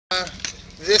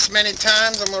this many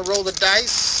times. I'm going to roll the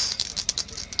dice.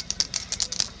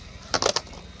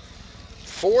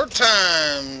 4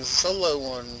 times. It's a low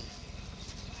one.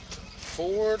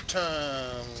 4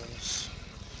 times.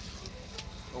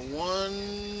 A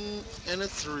 1 and a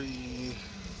 3.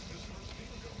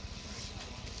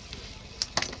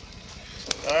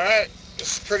 Alright,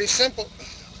 this is pretty simple.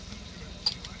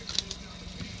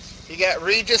 You got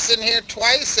Regis in here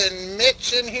twice and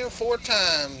Mitch in here 4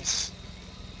 times.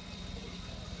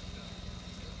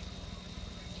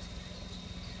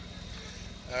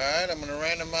 Alright, I'm going to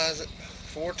randomize it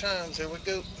 4 times. Here we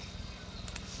go.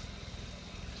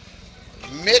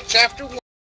 Mitch after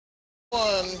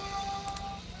 1.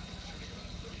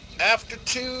 After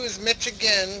 2 is Mitch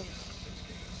again.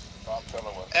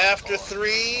 After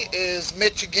 3 is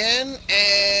Mitch again.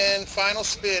 And final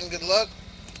spin. Good luck.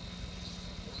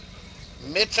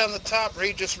 Mitch on the top.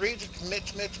 Regis, Mitch.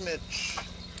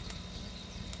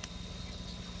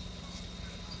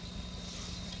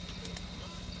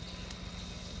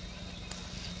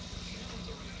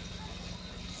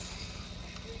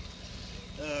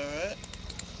 Alright.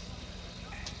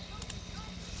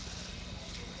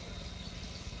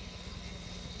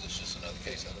 This is just another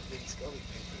case out of Big Scully paper.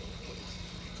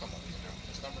 Come on,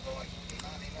 this number go like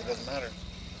 99. It doesn't matter.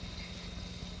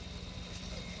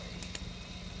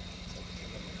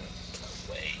 No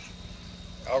way.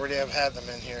 I already have had them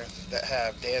in here that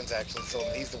have. Dan's actually sold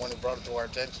them. He's the one who brought it to our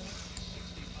attention.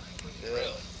 Yeah. Really?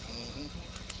 Mm-hmm.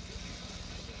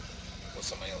 Was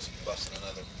somebody else busting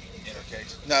another inner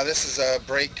case? No, this is a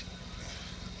break.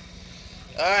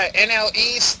 Alright, NL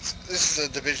East. This is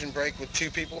a division break with 2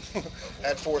 people.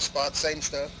 At 4 spots, same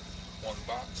stuff. 1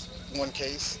 box? 1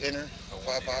 case, inner, Oh,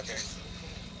 5 boxes. case.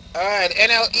 Alright,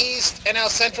 NL East, NL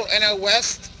Central, NL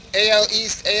West, AL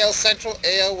East, AL Central,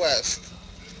 AL West.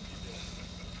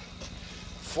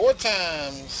 4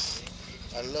 times.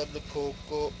 I love the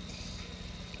cocoa.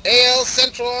 AL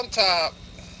Central on top.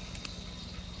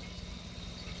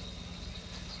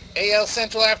 AL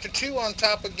Central after 2 on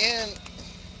top again.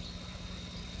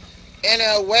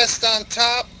 NL West on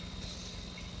top.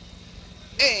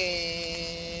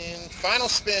 And final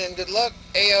spin. Good luck.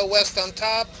 AL West on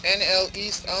top. NL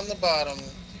East on the bottom.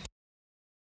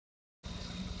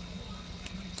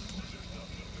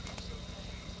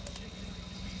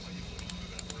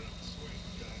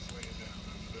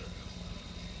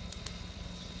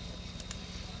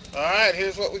 Alright,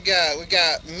 here's what we got. We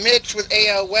got Mitch with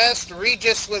AL West,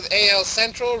 Regis with AL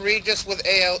Central, Regis with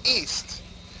AL East.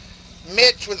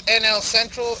 Mitch with NL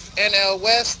Central, NL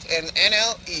West, and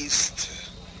NL East.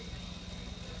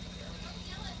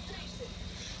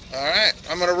 Alright,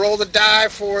 I'm going to roll the die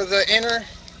for the inner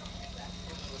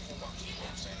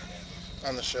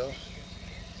on the show.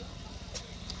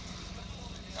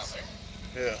 Out there.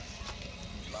 Yeah.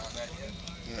 You lying that yet?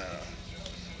 No.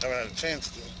 Haven't had a chance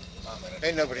to. Lying that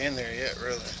Ain't nobody in there yet,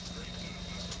 really.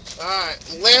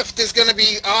 Alright, left is going to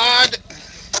be odd.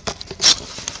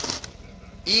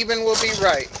 Even will be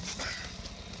right.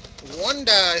 1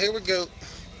 die, here we go.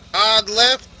 Odd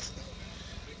left,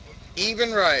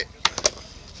 even right.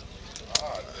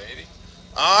 odd, baby.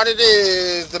 Odd it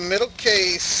is, the middle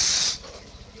case.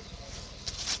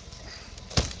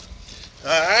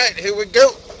 Alright, here we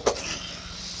go.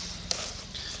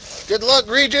 Good luck,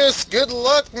 Regis. Good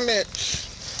luck, Mitch.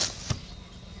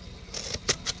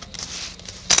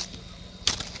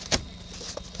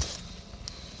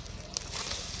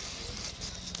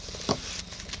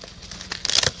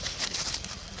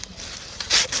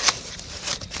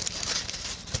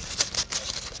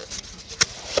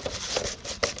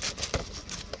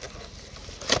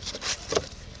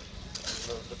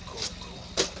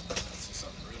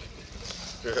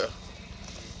 Yeah. You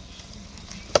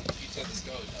said the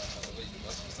skull, I believe it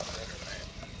must be something better, man.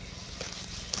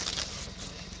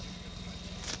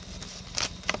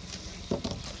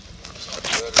 Something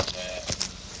better than that.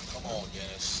 Come on,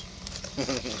 Dennis.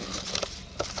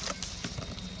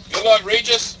 Good luck,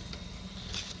 Regis.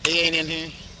 He ain't in here.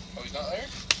 Oh, he's not there?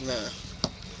 No.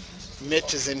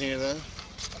 Mitch is in here, though. I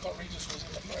thought Regis was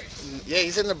in the break. Yeah,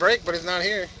 he's in the break, but he's not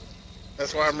here.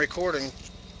 That's why I'm recording.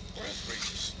 Where's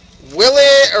Regis?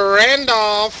 Willie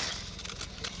Randolph.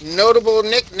 Notable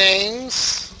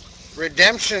nicknames.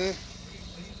 Redemption.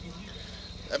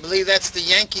 I believe that's the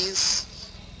Yankees.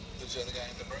 Who's the other guy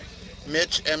in the break?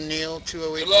 Mitch M. Neal,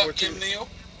 Good luck, 20842. Kim Neal.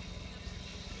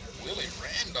 Willie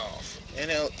Randolph.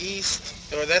 NL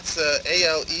East, or that's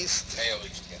AL East. AL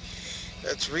East.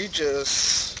 That's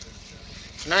Regis.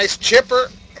 Nice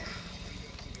chipper.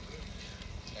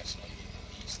 That's not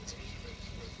East.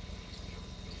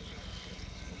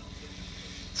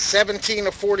 17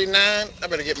 of 49. I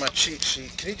better get my cheat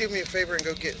sheet. Can you do me a favor and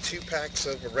go get 2 packs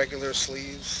of regular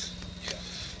sleeves? Yeah.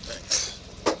 Thanks.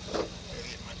 Better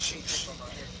get my cheat sheet.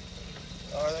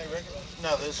 Are they regular?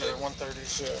 No, those are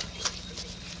 130s.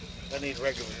 Yeah. I need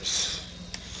regulars.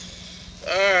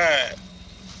 Alright.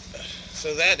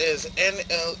 So that is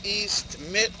NL East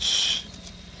Mitch.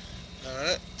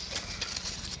 Alright.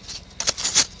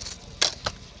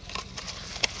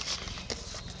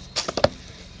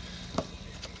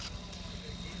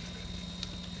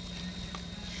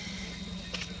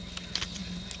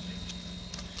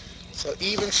 So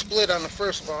even split on the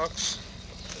first box.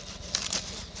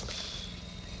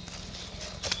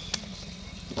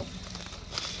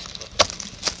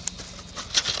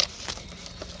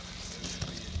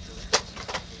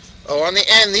 Oh, on the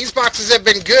end, these boxes have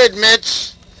been good,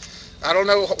 Mitch. I don't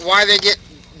know why they get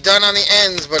done on the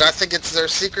ends, but I think it's their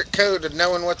secret code of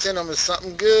knowing what's in them is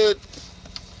something good.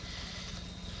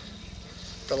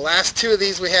 The last 2 of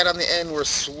these we had on the end were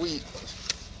sweet.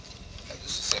 And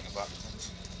this is the second box.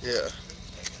 Yeah.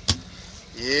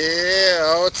 Yeah.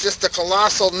 Oh, it's just a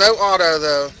colossal no auto,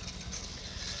 though.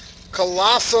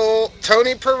 Colossal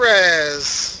Tony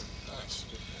Perez. Nice.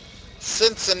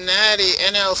 Cincinnati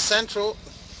NL Central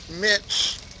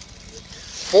Mitch.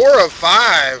 4 of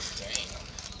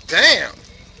 5. Damn.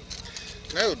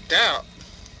 No doubt.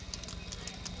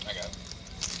 I got it.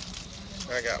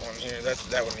 I got one here.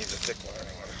 That one needs a thick one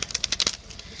anyway.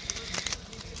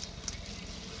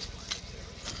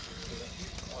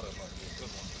 Oh, that might be a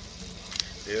good one.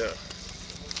 Yeah.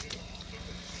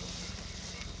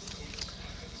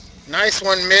 Nice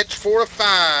one, Mitch. 4 of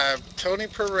 5. Tony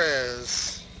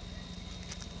Perez.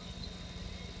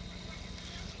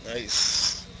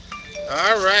 Nice.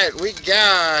 All right, we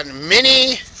got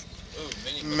Mini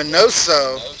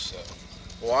Minoso.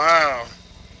 Wow.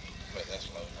 But that's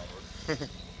low number.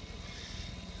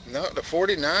 No, the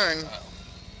 49. Wow.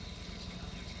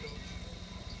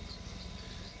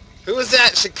 Who is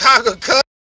that? Chicago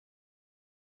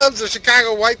Cubs or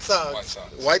Chicago White Sox?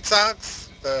 White Sox.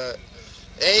 White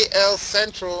Sox. AL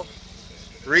Central.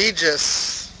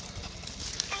 Regis.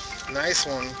 Nice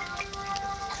one.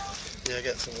 Yeah, I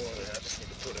got some more there. I just need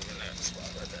to put them in that spot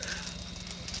right there.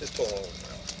 Just pull all of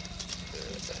them out.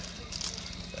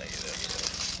 Thank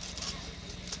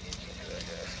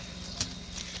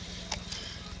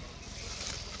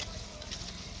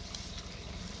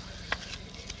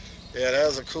you. Yeah, that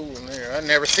was a cool one there. I've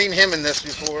never seen him in this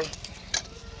before.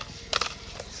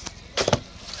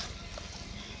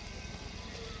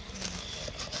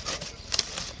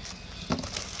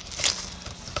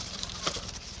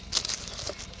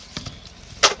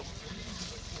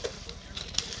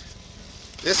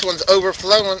 This one's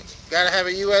overflowing. Gotta have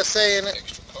a USA in it.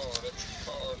 Extra card.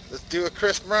 Let's do a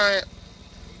Chris Bryant.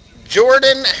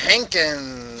 Jordan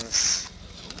Hankins.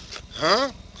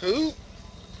 Huh? Who?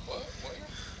 What? Where?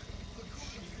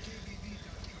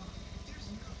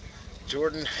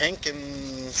 Jordan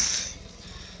Hankins.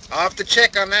 I'll have to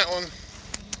check on that one.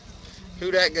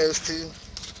 Who that goes to.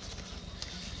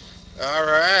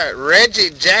 Alright. Reggie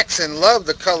Jackson. Love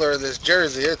the color of this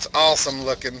jersey. It's awesome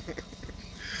looking.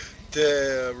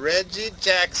 Reggie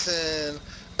Jackson.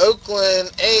 Oakland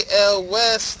AL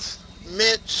West.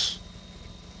 Mitch.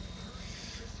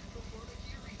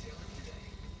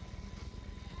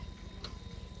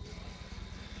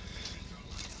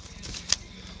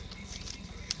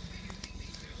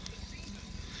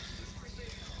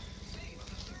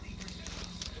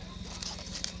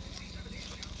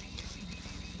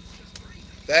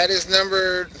 That is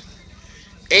numbered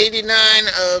 89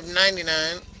 of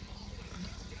 99.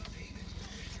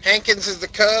 Hankins is the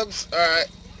Cubs. All right.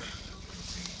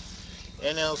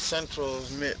 NL Central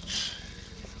is Mitch.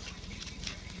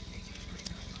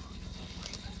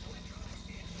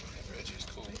 Reggie's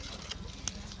cool.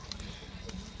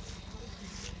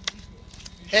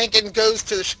 Hankins goes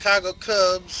to the Chicago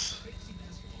Cubs.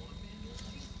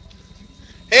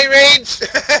 Hey, Rage.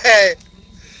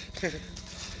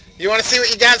 You want to see what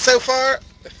you got so far?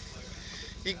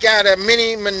 You got a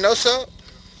Mini Minoso,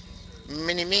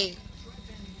 Mini Me,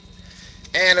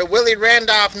 and a Willie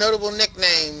Randolph notable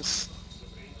nicknames.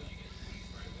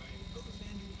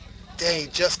 Dang, he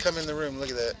just come in the room. Look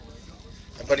at that.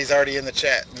 My buddy's already in the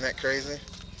chat. Isn't that crazy?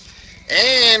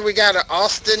 And we got an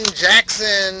Austin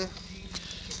Jackson,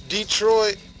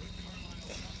 Detroit,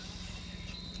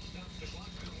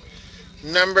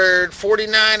 numbered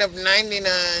 49 of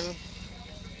 99.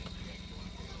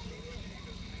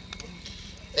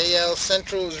 AL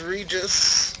Central is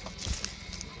Regis.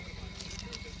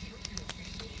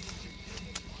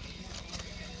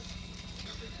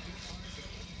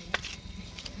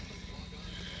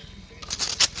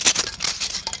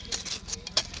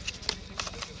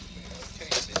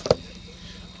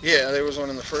 Yeah, there was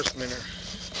one in the first minute.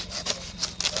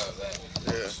 Oh, that.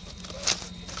 Yeah.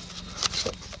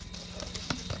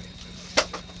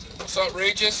 What's up,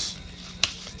 Regis?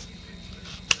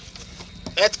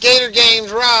 That's Gator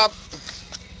Games, Rob.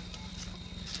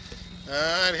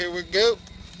 Alright, here we go.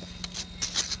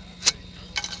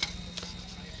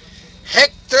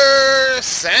 Hector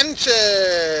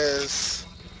Sanchez.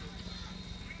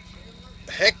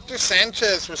 Hector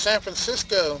Sanchez for San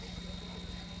Francisco.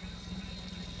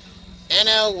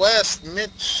 NL West,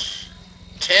 Mitch.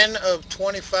 10 of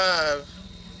 25.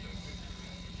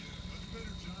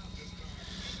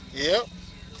 Yep.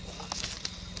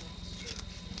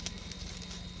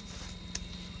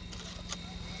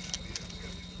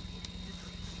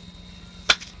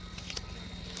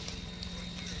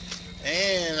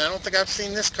 And I don't think I've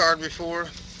seen this card before.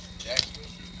 Jackie.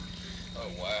 Oh,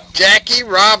 wow. Jackie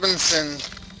Robinson.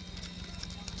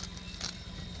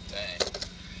 Dang.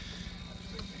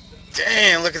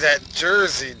 Dang, look at that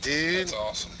jersey, dude. That's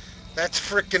awesome. That's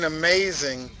freaking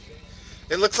amazing.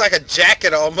 It looks like a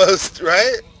jacket almost,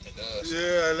 right? It does.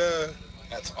 Yeah, I know.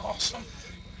 That's awesome.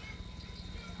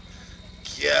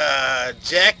 Yeah,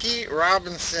 Jackie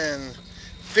Robinson.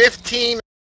 15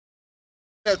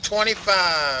 of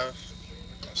 25.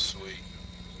 That's sweet.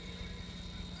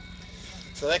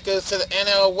 So that goes to the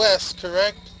NL West,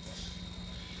 correct?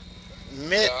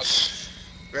 Mitch.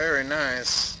 Very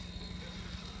nice.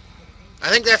 I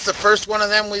think that's the first one of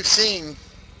them we've seen.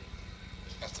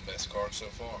 That's the best card so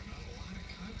far.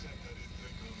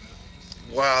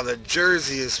 Wow, the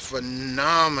jersey is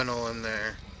phenomenal in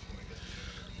there.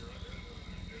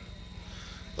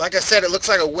 Like I said, it looks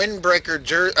like a windbreaker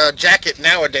jacket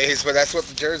nowadays, but that's what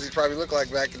the jerseys probably look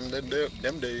like back in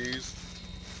them days.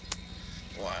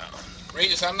 Wow.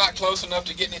 Regis, I'm not close enough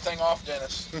to get anything off,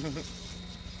 Dennis.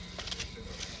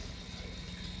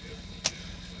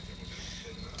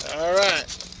 All right.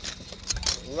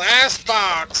 Last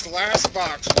box.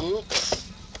 Whoops.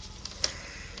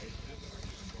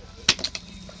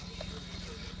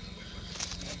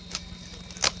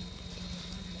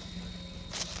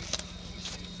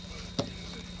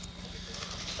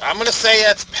 I'm going to say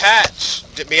that's Patch,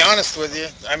 to be honest with you.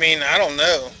 I mean, I don't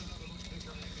know.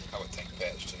 I would think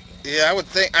Patch too. Yeah, I would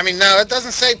think. I mean, no, it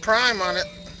doesn't say prime on it.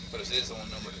 But it is on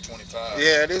number 25.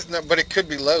 Yeah, it is, no, but it could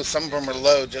be low. Some of them are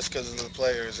low just because of the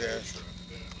players, yeah.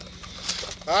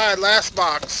 All right, last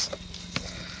box.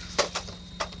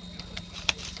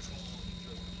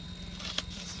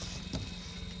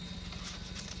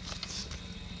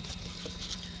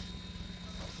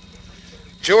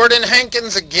 Jordan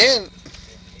Hankins again.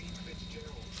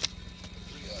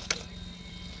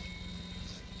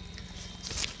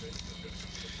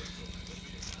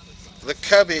 The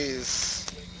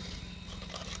Cubbies.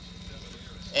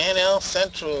 NL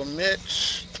Central,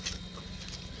 Mitch.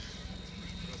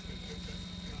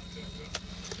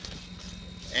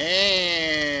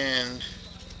 And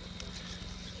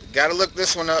got to look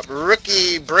this one up.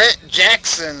 Rookie Brett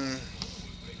Jackson.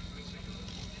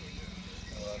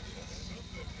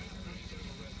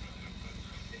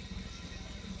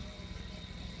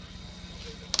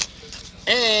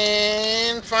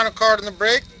 And final card in the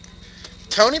break.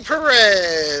 Tony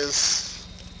Perez.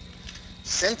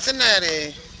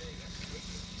 Cincinnati.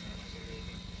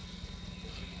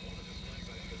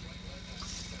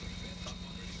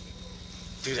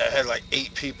 Dude, I had like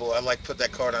 8 people. I like put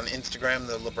that card on Instagram,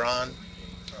 the LeBron.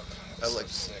 I had like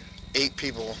 8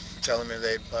 people telling me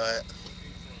they'd buy it.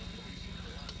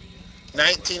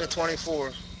 19 to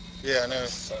 24. Yeah, I know.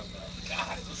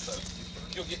 God,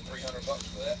 you'll get $300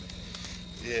 for that.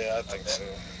 Yeah, I think so.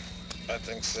 I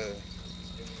think so.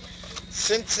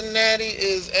 Cincinnati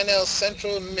is NL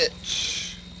Central,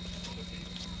 Mitch.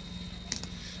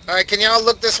 All right, can y'all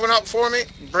look this one up for me?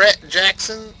 Brett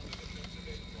Jackson.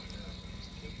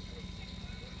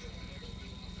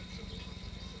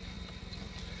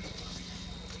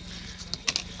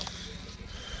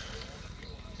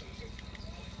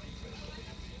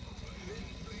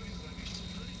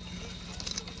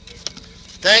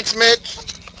 Thanks, Mitch.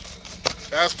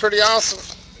 That was pretty awesome.